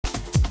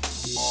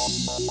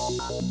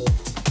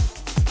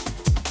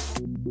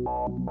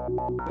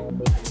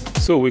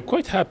So we're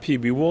quite happy.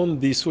 We won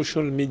the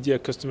social media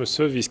customer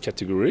service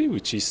category,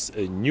 which is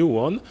a new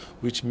one,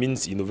 which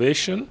means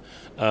innovation.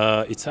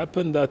 It's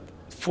happened that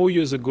 4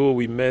 years ago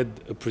we made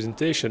a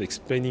presentation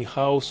explaining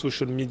how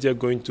social media are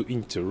going to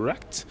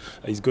interact.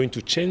 It's going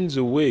to change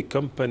the way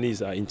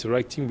companies are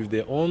interacting with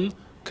their own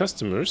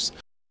customers.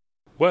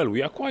 Well,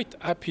 we are quite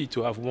happy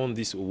to have won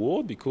this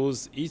award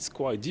because it's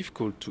quite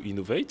difficult to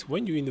innovate.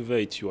 When you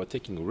innovate, you are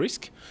taking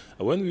risk.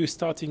 When we were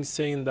starting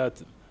saying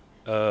that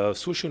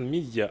social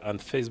media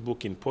and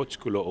Facebook in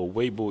particular, or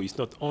Weibo, is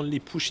not only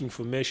pushing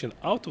information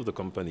out of the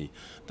company.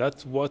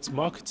 That's what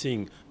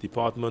marketing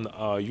departments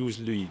are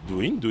usually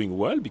doing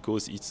well,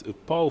 because it's a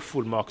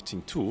powerful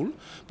marketing tool.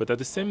 But at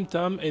the same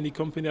time, any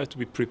company has to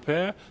be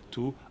prepared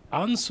to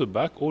answer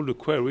back all the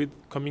queries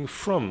coming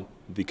from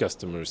the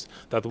customers.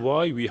 That's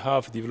why we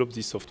have developed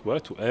this software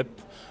to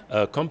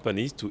help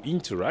companies to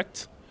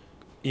interact,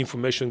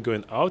 information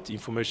going out,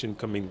 information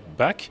coming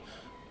back,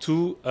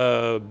 to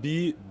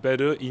be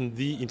better in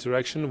the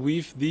interaction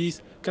with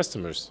these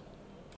customers.